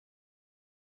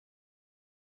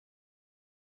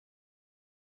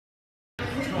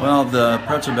Well, the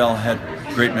Pretzel Bell had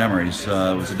great memories.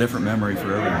 It was a different memory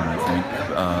for everyone, I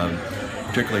think,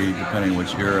 particularly depending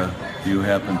which era you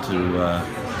happen to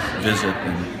visit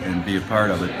and be a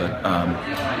part of it.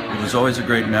 But it was always a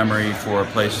great memory for a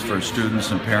place for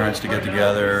students and parents to get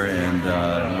together, and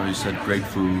we always had great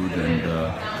food, and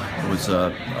it was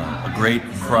a great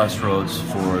crossroads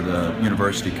for the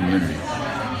university community.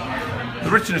 The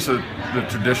richness of the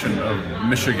tradition of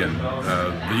Michigan,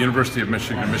 the University of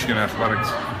Michigan, Michigan athletics,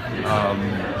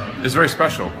 is very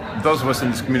special. Those of us in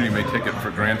this community may take it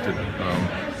for granted,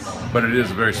 but it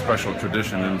is a very special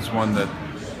tradition, and it's one that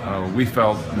we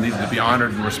felt needed to be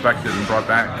honored and respected and brought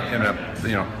back in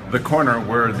the corner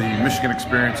where the Michigan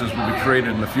experiences will be created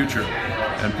in the future,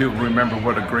 and people remember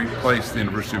what a great place the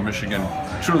University of Michigan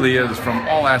truly is from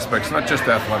all aspects, not just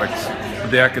athletics,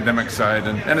 but the academic side,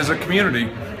 and as a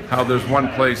community, how there's one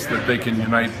place that they can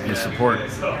unite and support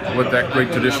what that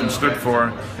great tradition stood for,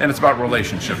 and it's about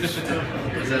relationships.